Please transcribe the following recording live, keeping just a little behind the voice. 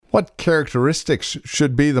What characteristics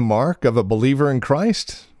should be the mark of a believer in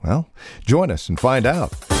Christ? Well, join us and find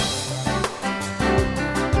out.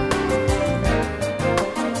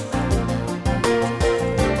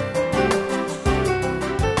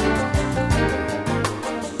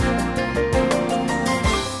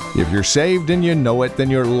 If you're saved and you know it, then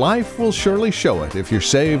your life will surely show it. If you're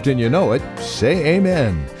saved and you know it, say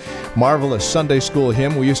amen. Marvelous Sunday school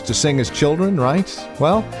hymn we used to sing as children, right?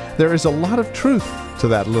 Well, there is a lot of truth to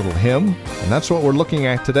that little hymn, and that's what we're looking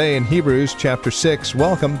at today in Hebrews chapter 6.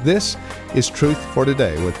 Welcome. This is Truth for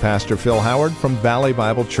Today with Pastor Phil Howard from Valley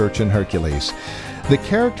Bible Church in Hercules. The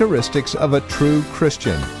characteristics of a true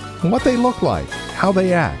Christian, what they look like, how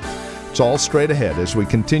they act. It's all straight ahead as we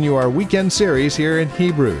continue our weekend series here in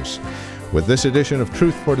Hebrews. With this edition of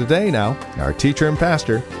Truth for Today now, our teacher and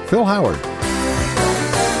pastor, Phil Howard.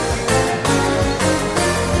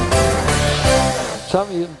 Some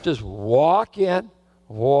of you just walk in,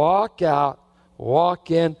 walk out, walk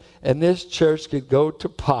in, and this church could go to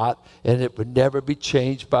pot and it would never be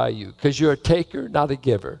changed by you because you're a taker, not a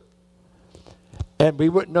giver. And we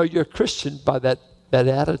wouldn't know you're a Christian by that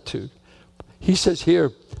attitude. He says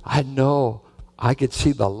here, I know I could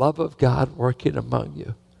see the love of God working among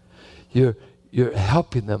you. You're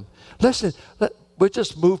helping them. Listen, we'll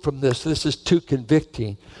just move from this. This is too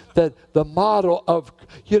convicting. That the model of,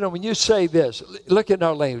 when you say this, look at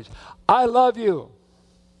our language. I love you.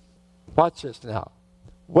 Watch this now.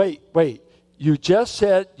 Wait. You just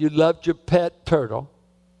said you loved your pet turtle.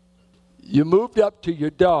 You moved up to your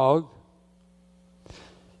dog.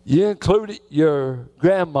 You included your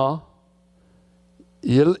grandma.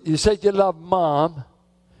 You said you love mom,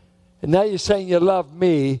 and now you're saying you love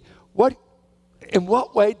me. In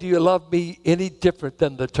what way do you love me any different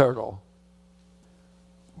than the turtle?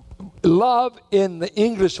 Love in the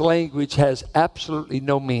English language has absolutely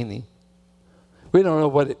no meaning. We don't know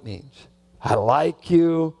what it means. I like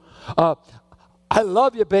you. I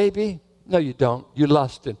love you, baby. No, you don't. You're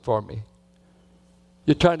lusting for me.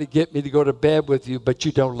 You're trying to get me to go to bed with you, but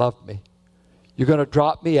you don't love me. You're going to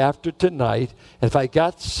drop me after tonight. And if I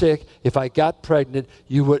got sick, if I got pregnant,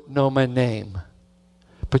 you wouldn't know my name.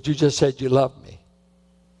 But you just said you love me.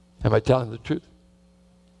 Am I telling the truth?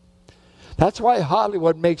 That's why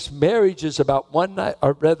Hollywood makes marriages about one night,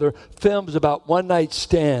 or rather films about one night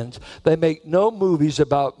stands. They make no movies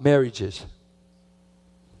about marriages.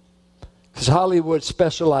 Because Hollywood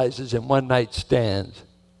specializes in one night stands.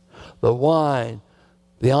 The wine,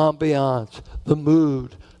 the ambiance, the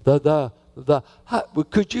mood,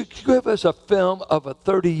 could you give us a film of a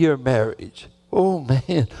 30-year marriage? Oh,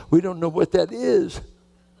 man, we don't know what that is.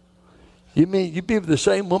 You mean you'd be with the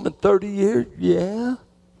same woman 30 years? Yeah.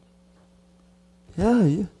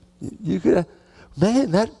 Yeah, you could.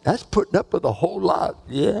 Man, that's putting up with a whole lot.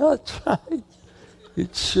 Yeah, that's right.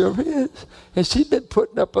 It sure is. Has she been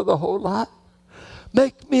putting up with a whole lot?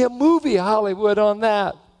 Make me a movie, Hollywood, on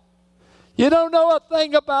that. You don't know a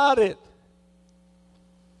thing about it.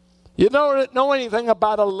 You don't know anything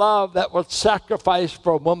about a love that will sacrifice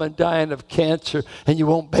for a woman dying of cancer and you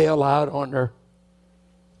won't bail out on her.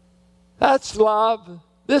 That's love.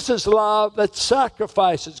 This is love that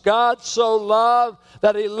sacrifices. God so loved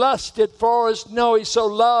that he lusted for us. No, he so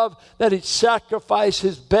loved that he sacrificed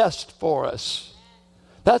his best for us.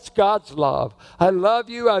 That's God's love. I love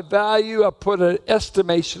you. I value. I put an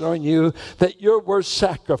estimation on you that you're worth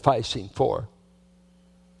sacrificing for.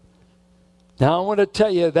 Now, I want to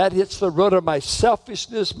tell you, that hits the root of my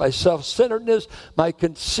selfishness, my self-centeredness, my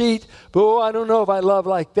conceit. But I don't know if I love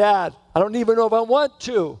like that. I don't even know if I want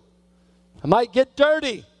to. I might get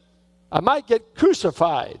dirty. I might get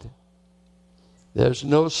crucified. There's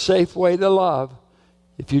no safe way to love.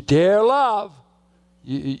 If you dare love,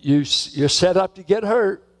 you're set up to get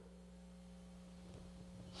hurt.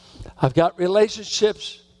 I've got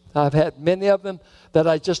relationships. I've had many of them that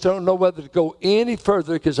I just don't know whether to go any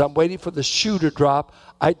further because I'm waiting for the shoe to drop.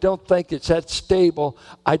 I don't think it's that stable.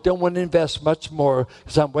 I don't want to invest much more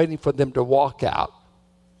because I'm waiting for them to walk out.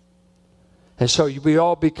 And so we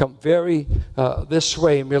all become very this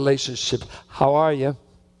way in relationships. How are you?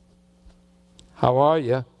 How are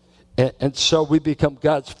you? And so we become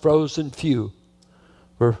God's frozen few.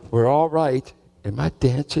 We're all right. Am I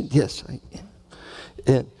dancing? Yes, I am.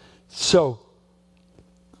 And so,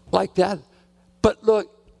 like that. But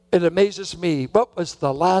look, it amazes me. What was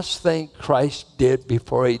the last thing Christ did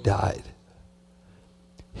before he died?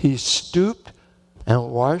 He stooped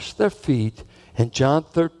and washed their feet. And John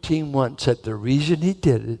 13:1 said the reason he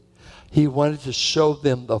did it, he wanted to show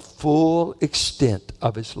them the full extent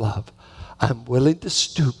of his love. I'm willing to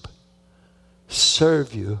stoop,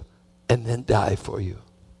 serve you, and then die for you.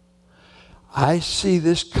 I see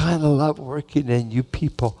this kind of love working in you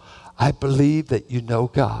people. I believe that you know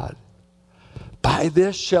God. By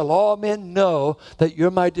this shall all men know that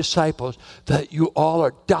you're my disciples, that you all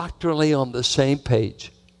are doctrinally on the same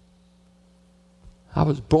page. I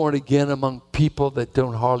was born again among people that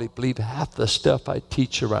don't hardly believe half the stuff I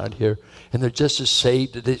teach around here, and they're just as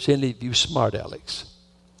saved as any of you smart Alecks.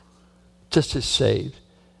 Just as saved.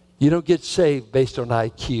 You don't get saved based on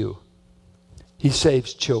IQ. He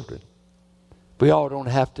saves children. We all don't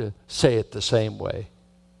have to say it the same way.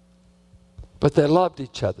 But they loved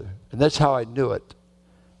each other, and that's how I knew it.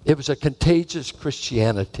 It was a contagious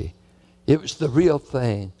Christianity. It was the real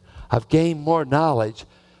thing. I've gained more knowledge,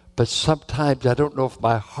 but sometimes I don't know if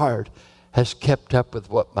my heart has kept up with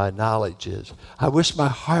what my knowledge is. I wish my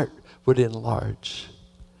heart would enlarge.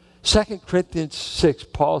 2 Corinthians 6,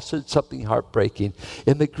 Paul said something heartbreaking.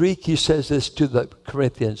 In the Greek, he says this to the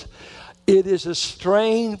Corinthians. It is a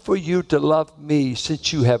strain for you to love me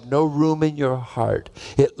since you have no room in your heart.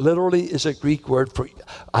 It literally is a Greek word for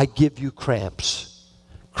I give you cramps.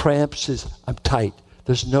 Cramps is I'm tight.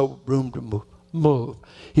 There's no room to move.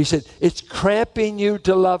 He said, it's cramping you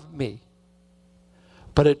to love me.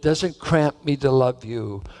 But it doesn't cramp me to love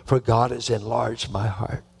you, for God has enlarged my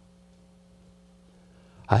heart.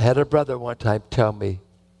 I had a brother one time tell me,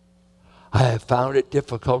 I have found it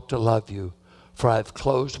difficult to love you, for I have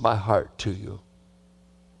closed my heart to you.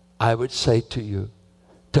 I would say to you,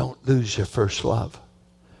 don't lose your first love.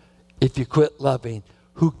 If you quit loving,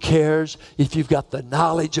 who cares if you've got the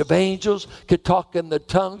knowledge of angels, could talk in the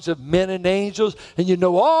tongues of men and angels, and you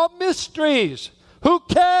know all mysteries? Who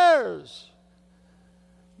cares?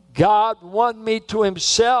 God won me to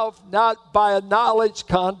himself, not by a knowledge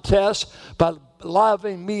contest, but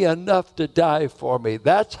loving me enough to die for me.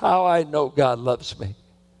 That's how I know God loves me.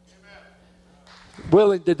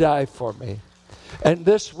 Willing to die for me. And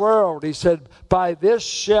this world, he said, by this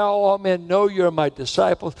shall all men know you're my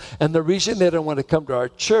disciples. And the reason they don't want to come to our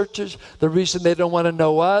churches, the reason they don't want to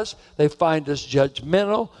know us, they find us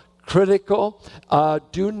judgmental, critical,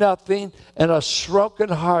 do nothing, and a shrunken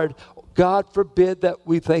heart. God forbid that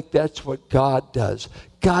we think that's what God does.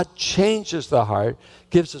 God changes the heart,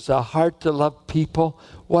 gives us a heart to love people.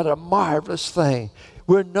 What a marvelous thing.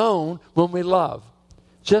 We're known when we love.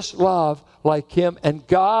 Just love like him, and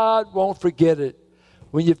God won't forget it.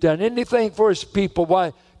 When you've done anything for his people,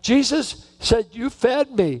 why? Jesus said, you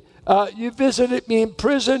fed me. You visited me in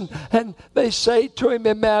prison. And they say to him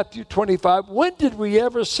in Matthew 25, when did we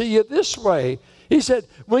ever see you this way? He said,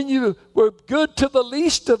 when you were good to the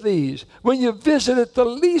least of these, when you visited the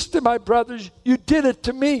least of my brothers, you did it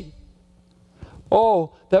to me.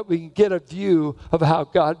 Oh, that we can get a view of how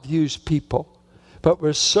God views people. But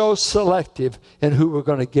we're so selective in who we're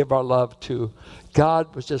going to give our love to.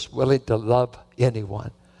 God was just willing to love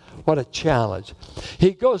anyone. What a challenge.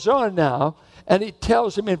 He goes on now, and he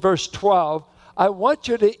tells him in verse 12, I want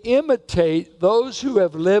you to imitate those who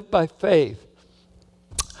have lived by faith.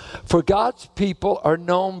 For God's people are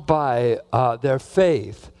known by their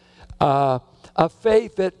faith, a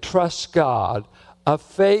faith that trusts God, a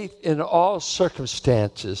faith in all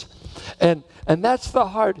circumstances. And that's the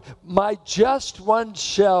heart. My just one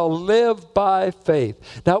shall live by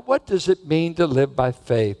faith. Now, what does it mean to live by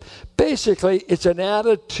faith? Basically, it's an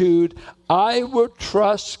attitude, I will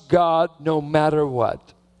trust God no matter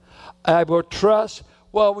what. I will trust,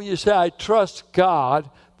 well, when you say I trust God,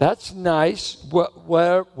 that's nice,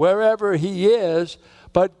 wherever he is,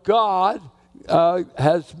 but God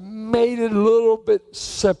has made it a little bit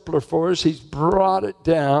simpler for us. He's brought it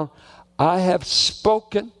down. I have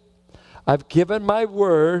spoken. I've given my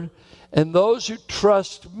word, and those who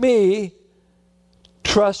trust me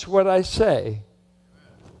trust what I say.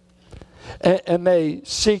 And they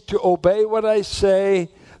seek to obey what I say.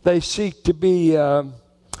 They seek to be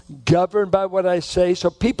governed by what I say. So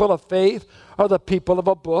people of faith are the people of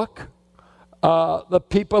a book, the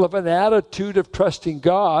people of an attitude of trusting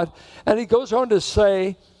God. And he goes on to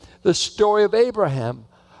say the story of Abraham.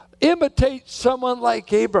 Imitate someone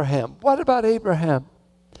like Abraham. What about Abraham?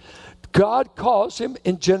 God calls him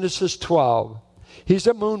in Genesis 12. He's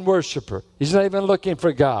a moon worshiper. He's not even looking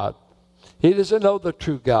for God. He doesn't know the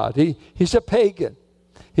true God. He's a pagan.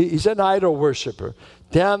 He's an idol worshiper.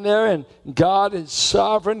 Down there, and God in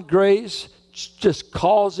sovereign grace just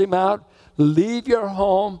calls him out. Leave your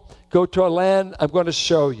home. Go to a land I'm going to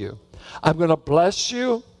show you. I'm going to bless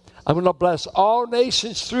you. I'm going to bless all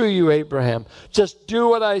nations through you, Abraham. Just do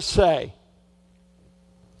what I say.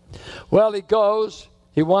 Well, he goes.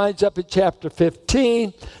 He winds up in chapter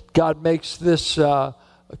 15. God makes this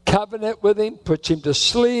covenant with him, puts him to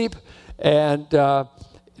sleep, and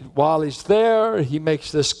while he's there, he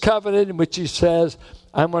makes this covenant in which he says,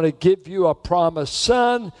 I'm going to give you a promised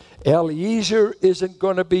son. Eliezer isn't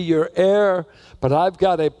going to be your heir, but I've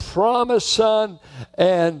got a promised son.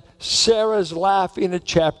 And Sarah's laughing in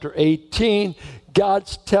chapter 18.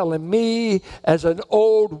 God's telling me as an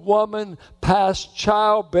old woman past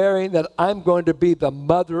childbearing that I'm going to be the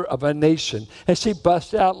mother of a nation. And she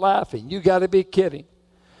busts out laughing. You got to be kidding.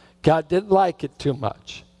 God didn't like it too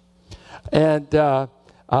much. And you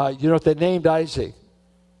know what they named Isaac?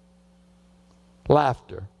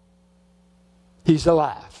 Laughter. He's a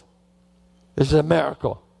laugh. This is a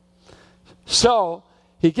miracle. So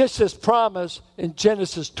he gets this promise in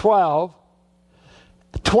Genesis 12.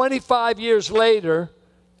 25 years later,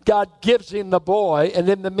 God gives him the boy, and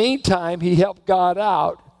in the meantime, he helped God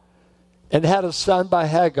out and had a son by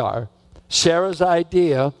Hagar. Sarah's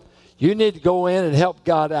idea, you need to go in and help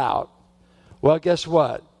God out. Well, guess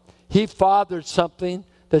what? He fathered something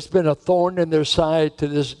that's been a thorn in their side to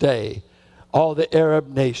this day, all the Arab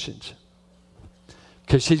nations.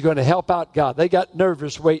 Because he's going to help out God. They got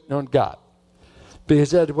nervous waiting on God,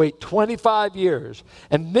 because they had to wait 25 years.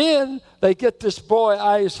 And then they get this boy,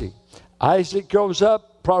 Isaac. Isaac grows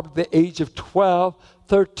up, probably the age of 12,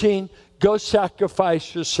 13. Go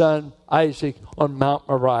sacrifice your son, Isaac, on Mount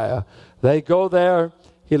Moriah. They go there.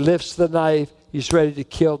 He lifts the knife. He's ready to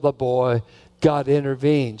kill the boy. God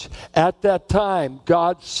intervenes. At that time,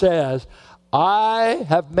 God says, I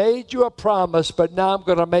have made you a promise, but now I'm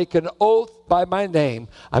going to make an oath by my name.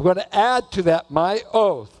 I'm going to add to that my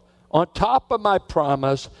oath on top of my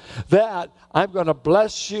promise that I'm going to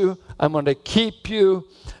bless you. I'm going to keep you.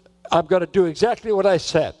 I'm going to do exactly what I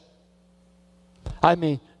said. I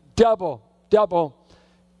mean, double.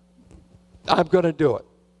 I'm going to do it.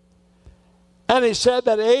 And he said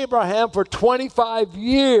that Abraham for 25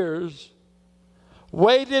 years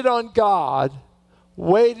waited on God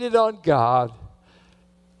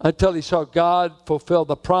until he saw God fulfill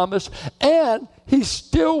the promise. And he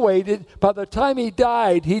still waited. By the time he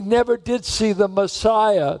died, he never did see the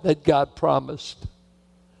Messiah that God promised.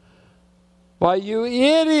 Why, you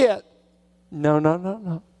idiot.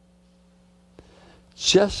 No.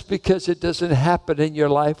 Just because it doesn't happen in your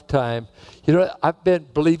lifetime. You know, I've been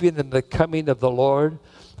believing in the coming of the Lord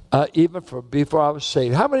even before I was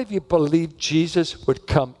saved. How many of you believe Jesus could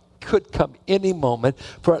come any moment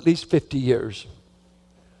for at least 50 years?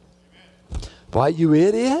 Why, you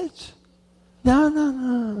idiots?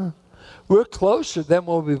 No. We're closer than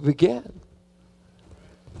when we began.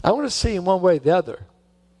 I want to see him one way or the other.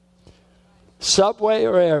 Subway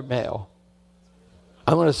or airmail.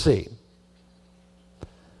 I want to see him.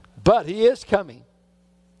 But he is coming.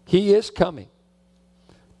 He is coming.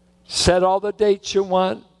 Set all the dates you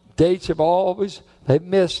want. Dates they've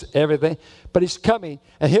missed everything. But he's coming.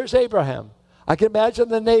 And here's Abraham. I can imagine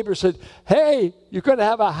the neighbor said, hey, you're going to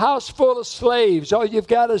have a house full of slaves. All you've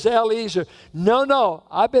got is Eliezer. No.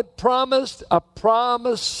 I've been promised a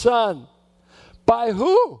promised son. By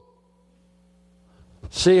who?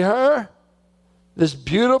 See her? This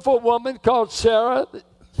beautiful woman called Sarah.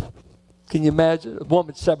 Can you imagine? A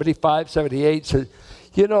woman 75, 78 said,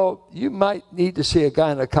 you know, you might need to see a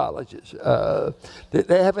gynecologist.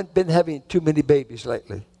 They haven't been having too many babies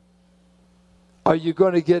lately. Are you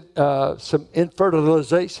going to get some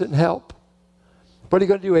infertilization help? What are you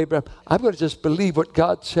going to do, Abraham? I'm going to just believe what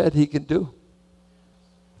God said he can do.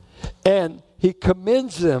 And he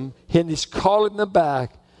commends them, and he's calling them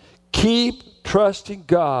back. Keep trusting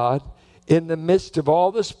God in the midst of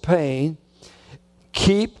all this pain.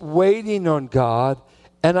 Keep waiting on God.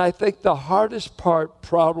 And I think the hardest part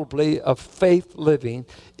probably of faith living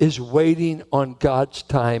is waiting on God's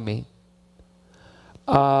timing.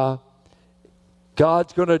 God's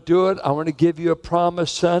going to do it. I want to give you a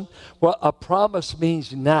promise, son. Well, a promise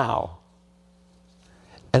means now.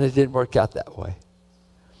 And it didn't work out that way.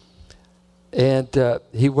 And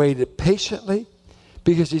he waited patiently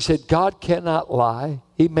because he said, God cannot lie.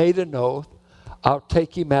 He made an oath. I'll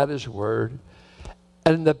take him at his word.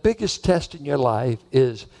 And the biggest test in your life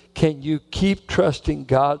is, can you keep trusting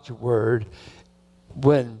God's word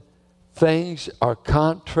when things are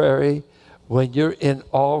contrary, when you're in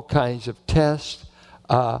all kinds of tests?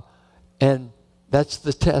 And that's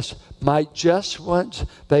the test. My just ones,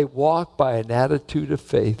 they walk by an attitude of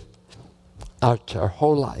faith our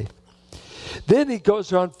whole life. Then he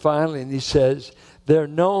goes on finally and he says, they're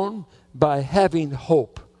known by having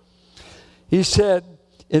hope. He said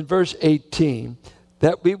in verse 18,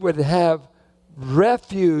 that we would have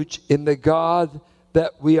refuge in the God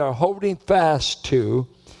that we are holding fast to,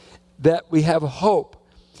 that we have hope.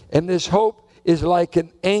 And this hope is like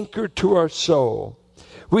an anchor to our soul.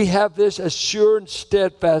 We have this as sure and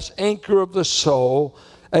steadfast anchor of the soul,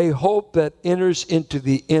 a hope that enters into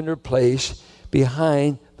the inner place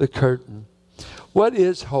behind the curtain. What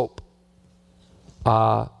is hope?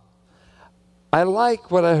 I like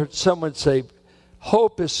what I heard someone say.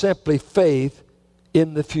 Hope is simply faith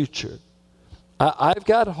in the future. I've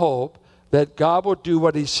got hope that God will do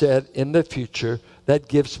what he said in the future. That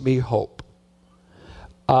gives me hope.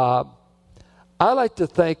 I like to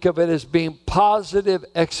think of it as being positive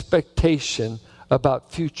expectation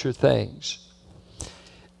about future things.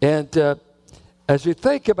 And as we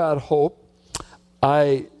think about hope,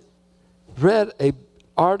 I read an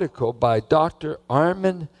article by Dr.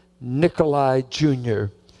 Armin Nikolai Jr.,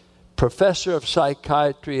 professor of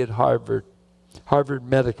psychiatry at Harvard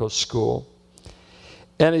Medical School.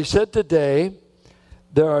 And he said today,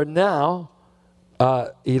 there are now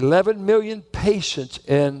 11 million patients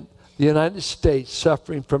in the United States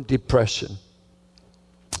suffering from depression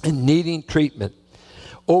and needing treatment.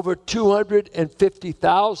 Over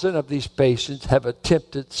 250,000 of these patients have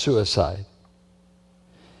attempted suicide.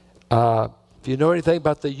 If you know anything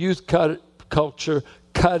about the youth culture,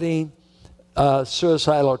 cutting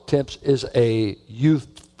suicidal attempts is a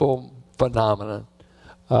youthful phenomenon.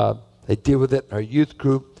 They deal with it in our youth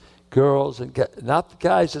group, girls and not the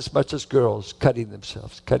guys as much as girls, cutting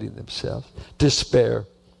themselves, despair.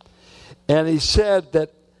 And he said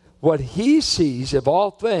that what he sees of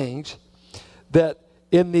all things, that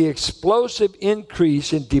in the explosive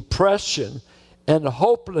increase in depression and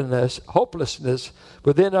hopelessness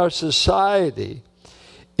within our society,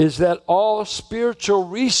 is that all spiritual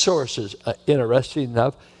resources, interesting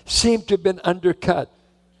enough, seem to have been undercut.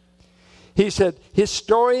 He said,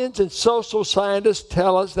 historians and social scientists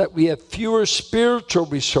tell us that we have fewer spiritual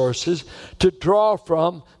resources to draw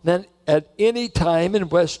from than at any time in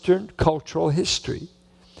Western cultural history.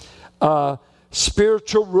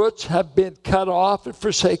 Spiritual roots have been cut off and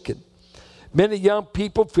forsaken. Many young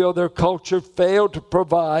people feel their culture failed to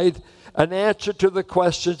provide an answer to the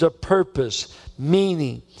questions of purpose,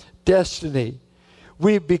 meaning, destiny.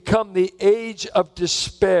 We've become the age of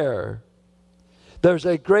despair. There's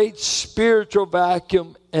a great spiritual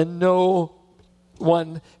vacuum, and no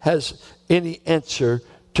one has any answer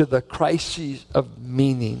to the crises of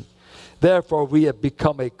meaning. Therefore, we have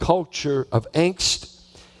become a culture of angst,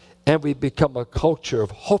 and we've become a culture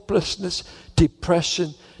of hopelessness,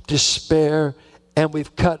 depression, despair, and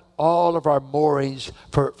we've cut all of our moorings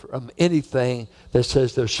from anything that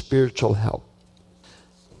says there's spiritual help.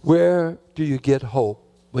 Where do you get hope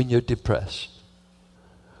when you're depressed?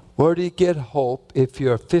 Where do you get hope if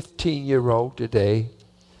you're a 15-year-old today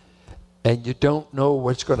and you don't know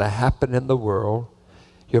what's going to happen in the world?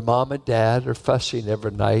 Your mom and dad are fussing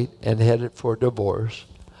every night and headed for divorce.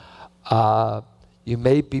 You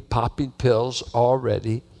may be popping pills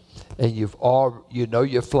already, and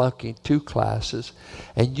you're flunking 2 classes,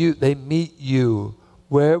 and they meet you.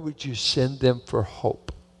 Where would you send them for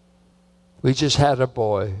hope? We just had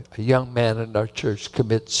a young man in our church,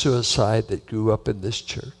 commit suicide that grew up in this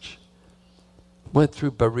church. Went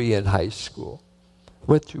through Berean High School.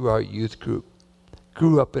 Went through our youth group.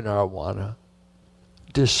 Grew up in Awana.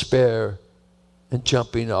 Despair and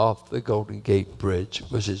jumping off the Golden Gate Bridge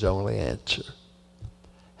was his only answer.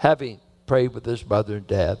 Having prayed with his mother and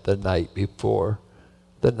dad the night before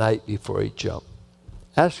he jumped.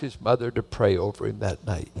 Asked his mother to pray over him that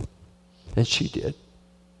night. And she did.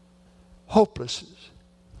 Hopelessness.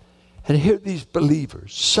 And here these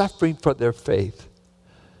believers suffering for their faith,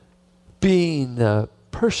 being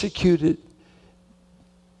persecuted,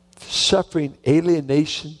 suffering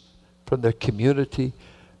alienation from their community.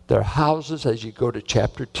 Their houses, as you go to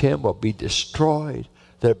chapter 10, will be destroyed.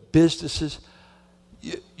 Their businesses.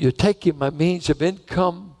 You're taking my means of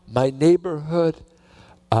income, my neighborhood,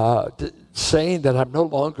 saying that I'm no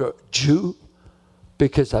longer a Jew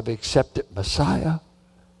because I've accepted Messiah.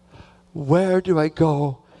 Where do I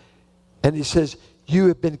go? And he says, you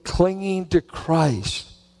have been clinging to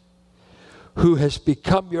Christ, who has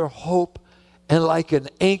become your hope, and like an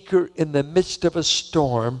anchor in the midst of a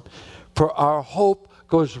storm, for our hope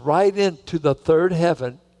goes right into the third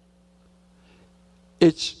heaven.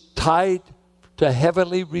 It's tied to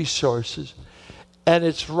heavenly resources, and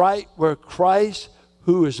it's right where Christ,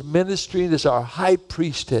 who is ministering as our high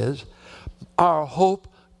priest, is. Our hope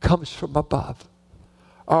comes from above.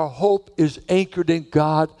 Our hope is anchored in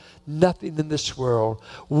God, nothing in this world.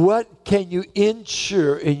 What can you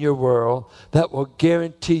ensure in your world that will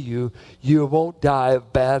guarantee you won't die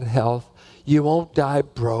of bad health? You won't die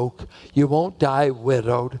broke. You won't die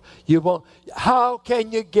widowed. How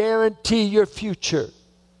can you guarantee your future?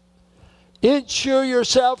 Insure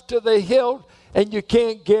yourself to the hilt and you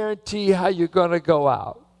can't guarantee how you're going to go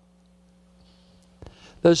out.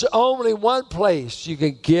 There's only one place you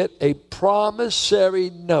can get a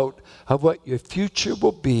promissory note of what your future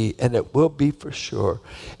will be, and it will be for sure.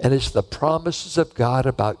 And it's the promises of God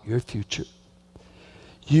about your future.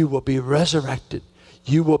 You will be resurrected.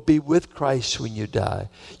 You will be with Christ when you die.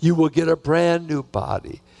 You will get a brand new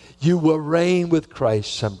body. You will reign with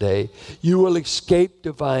Christ someday. You will escape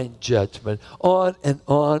divine judgment. On and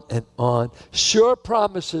on and on. Sure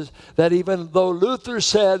promises that even though Luther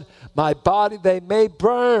said, my body they may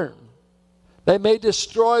burn, they may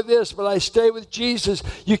destroy this, but I stay with Jesus.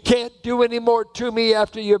 You can't do any more to me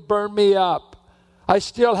after you burn me up. I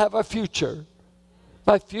still have a future.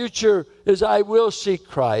 My future is I will see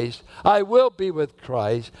Christ. I will be with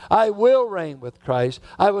Christ. I will reign with Christ.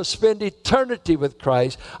 I will spend eternity with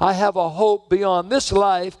Christ. I have a hope beyond this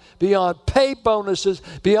life, beyond pay bonuses,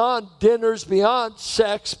 beyond dinners, beyond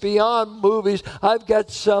sex, beyond movies. I've got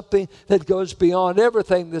something that goes beyond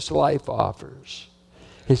everything this life offers.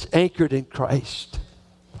 It's anchored in Christ.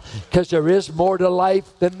 Because there is more to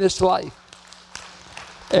life than this life.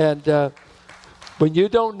 And when you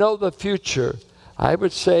don't know the future, I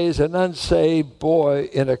would say as an unsaved boy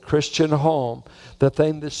in a Christian home, the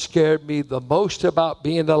thing that scared me the most about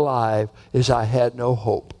being alive is I had no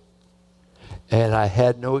hope. And I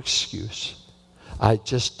had no excuse. I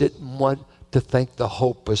just didn't want to think the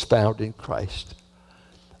hope was found in Christ.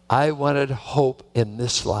 I wanted hope in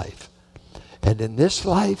this life. And in this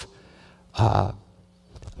life,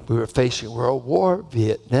 we were facing World War,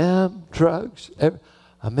 Vietnam, drugs.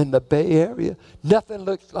 I'm in the Bay Area. Nothing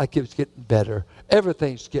looked like it was getting better.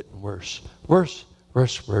 Everything's getting worse. Worse,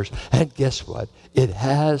 worse, worse. And guess what? It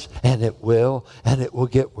has, and it will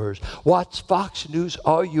get worse. Watch Fox News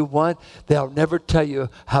all you want. They'll never tell you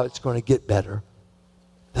how it's going to get better.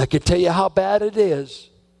 They can tell you how bad it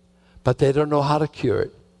is, but they don't know how to cure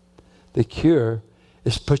it. The cure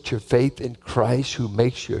is put your faith in Christ who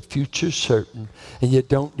makes your future certain, and you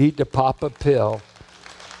don't need to pop a pill.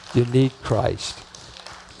 You need Christ.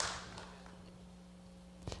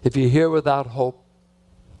 If you're here without hope,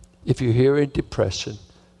 if you're here in depression,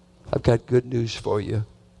 I've got good news for you.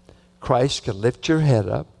 Christ can lift your head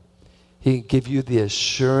up. He can give you the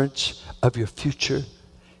assurance of your future.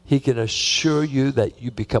 He can assure you that you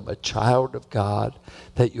become a child of God,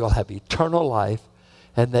 that you'll have eternal life,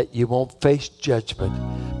 and that you won't face judgment,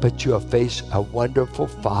 but you'll face a wonderful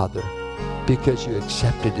Father because you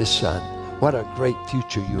accepted His Son. What a great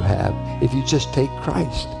future you have if you just take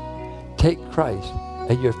Christ. Take Christ,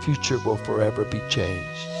 and your future will forever be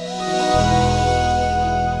changed.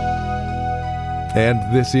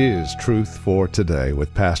 And this is Truth for Today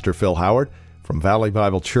with Pastor Phil Howard from Valley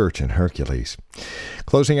Bible Church in Hercules.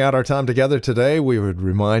 Closing out our time together today, we would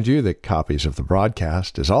remind you that copies of the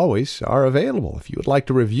broadcast, as always, are available if you would like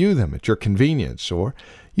to review them at your convenience or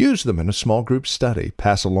use them in a small group study,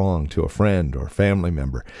 pass along to a friend or family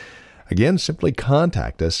member. Again, simply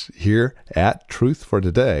contact us here at Truth for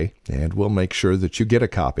Today, and we'll make sure that you get a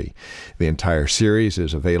copy. The entire series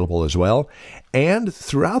is available as well. And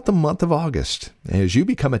throughout the month of August, as you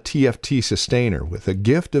become a TFT sustainer with a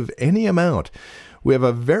gift of any amount, we have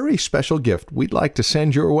a very special gift we'd like to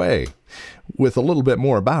send your way. With a little bit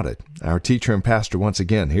more about it, our teacher and pastor once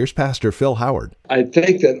again, here's Pastor Phil Howard. I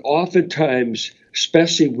think that oftentimes,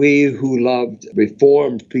 especially we who loved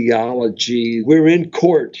Reformed theology, we're in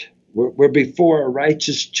court. We're before a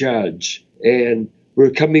righteous judge, and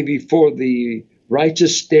we're coming before the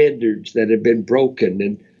righteous standards that have been broken.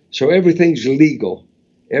 And so everything's legal.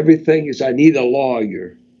 Everything is, I need a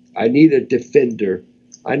lawyer. I need a defender.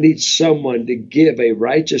 I need someone to give a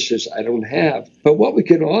righteousness I don't have. But what we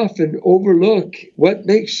can often overlook, what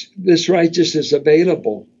makes this righteousness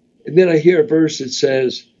available? And then I hear a verse that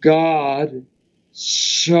says, God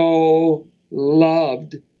so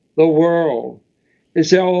loved the world. And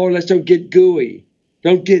say, oh, let's don't get gooey.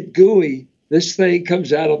 Don't get gooey. This thing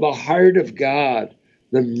comes out of the heart of God,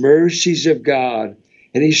 the mercies of God.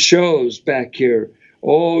 And He shows back here,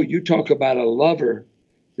 oh, you talk about a lover.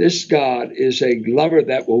 This God is a lover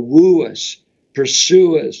that will woo us,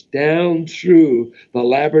 pursue us down through the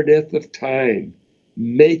labyrinth of time,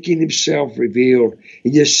 making Himself revealed.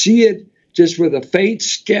 And you see it just with a faint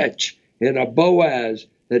sketch in a Boaz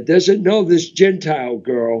that doesn't know this Gentile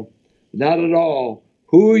girl. Not at all.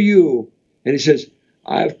 Who are you? And he says,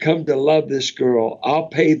 I've come to love this girl. I'll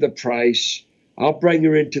pay the price. I'll bring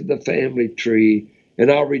her into the family tree,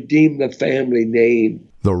 and I'll redeem the family name.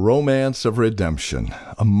 The Romance of Redemption,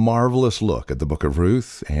 a marvelous look at the book of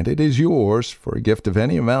Ruth, and it is yours for a gift of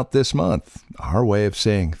any amount this month. Our way of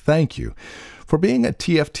saying thank you for being a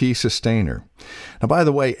TFT sustainer. Now, by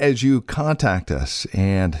the way, as you contact us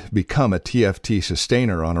and become a TFT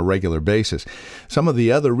sustainer on a regular basis, some of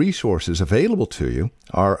the other resources available to you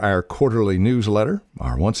are our quarterly newsletter,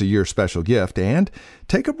 our once-a-year special gift, and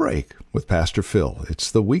Take a Break with Pastor Phil.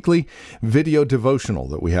 It's the weekly video devotional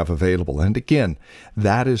that we have available. And again,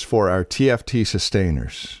 that is for our TFT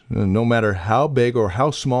sustainers. No matter how big or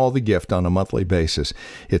how small the gift on a monthly basis,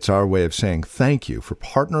 it's our way of saying thank you for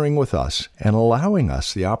partnering with us and allowing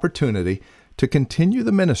us the opportunity to continue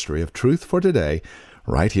the ministry of Truth for Today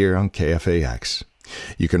right here on KFAX.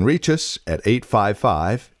 You can reach us at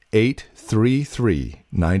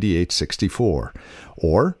 855-833-9864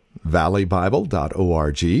 or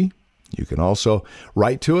valleybible.org. You can also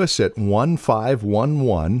write to us at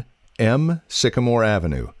 1511 M Sycamore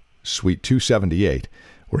Avenue, Suite 278.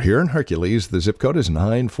 We're here in Hercules. The zip code is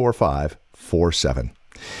 94547.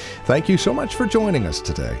 Thank you so much for joining us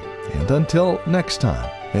today. And until next time,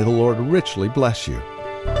 may the Lord richly bless you